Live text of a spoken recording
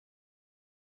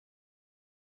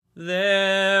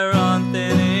There on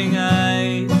thinning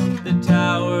ice, the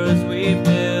towers we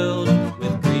build,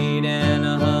 with greed and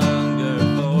a hunger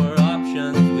for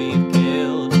options we've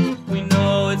killed. We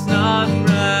know it's not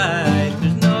right,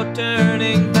 there's no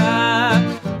turning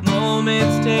back.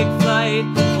 Moments take flight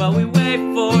while we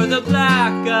wait for the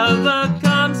black of a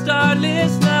calm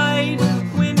starless night.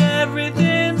 When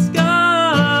everything's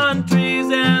gone, trees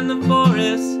and the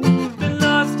forest been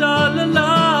lost all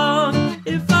along.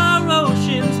 If our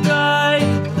oceans dry,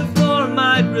 the floor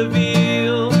might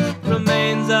reveal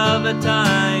remains of a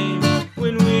time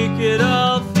when we could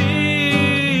all feel.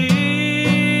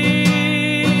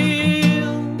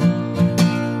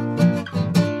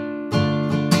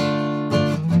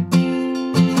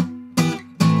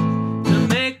 To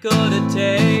make or to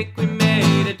take, we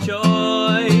made a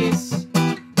choice.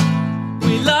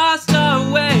 We lost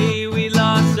our way, we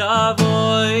lost our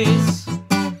voice.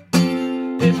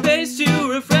 It pays to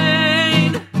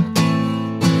refrain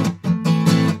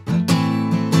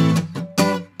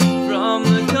from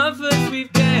the comforts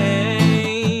we've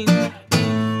gained.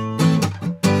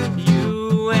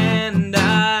 You and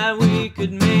I, we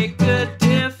could make a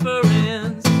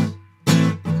difference.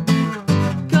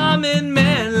 Common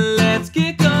men, let's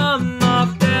kick them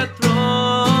off their throne.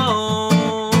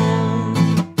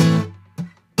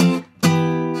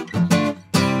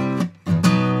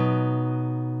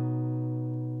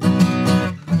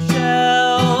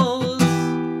 Shells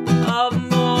of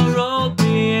moral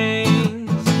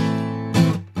beings,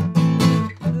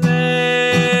 blazing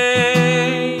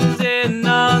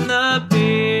on the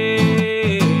beach.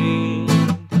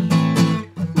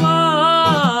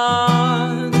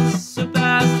 Once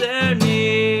surpassed their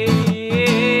needs,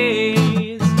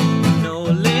 no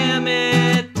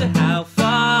limit to how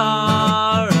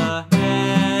far a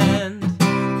hand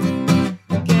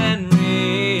can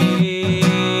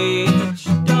reach.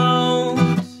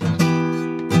 Don't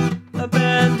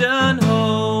abandon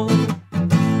hope.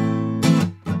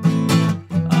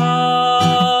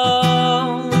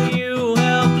 Oh, you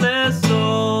helpless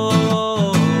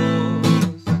souls.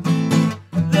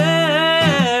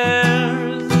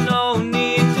 There's no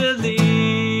need to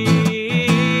leave,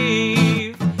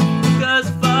 'cause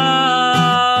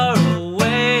far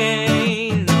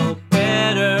away, no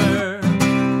better.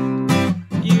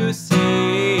 You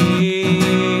see,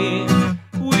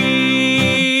 we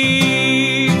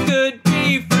could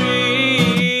be free.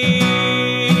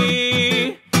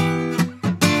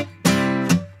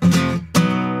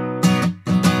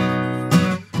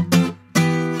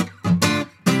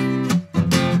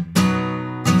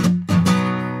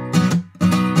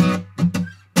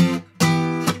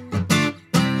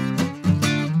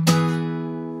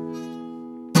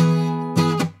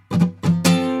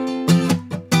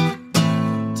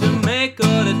 To make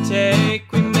or to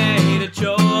take, we made a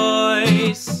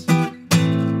choice.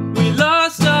 We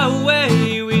lost our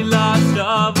way, we lost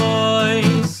our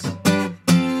voice.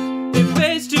 It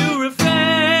pays to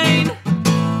refrain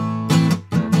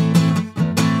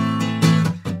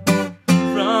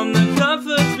from the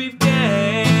comforts we've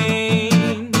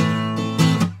gained.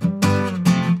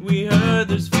 We heard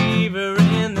there's fever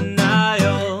in the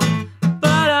Nile,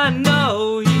 but I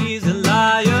know he's a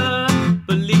liar.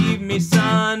 Believe me,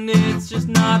 son, it's just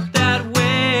not that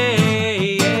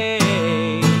way.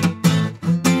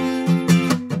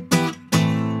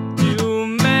 To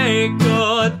make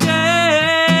or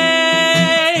take,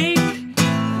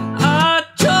 a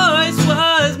choice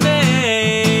was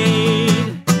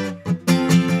made.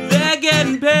 They're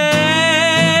getting paid.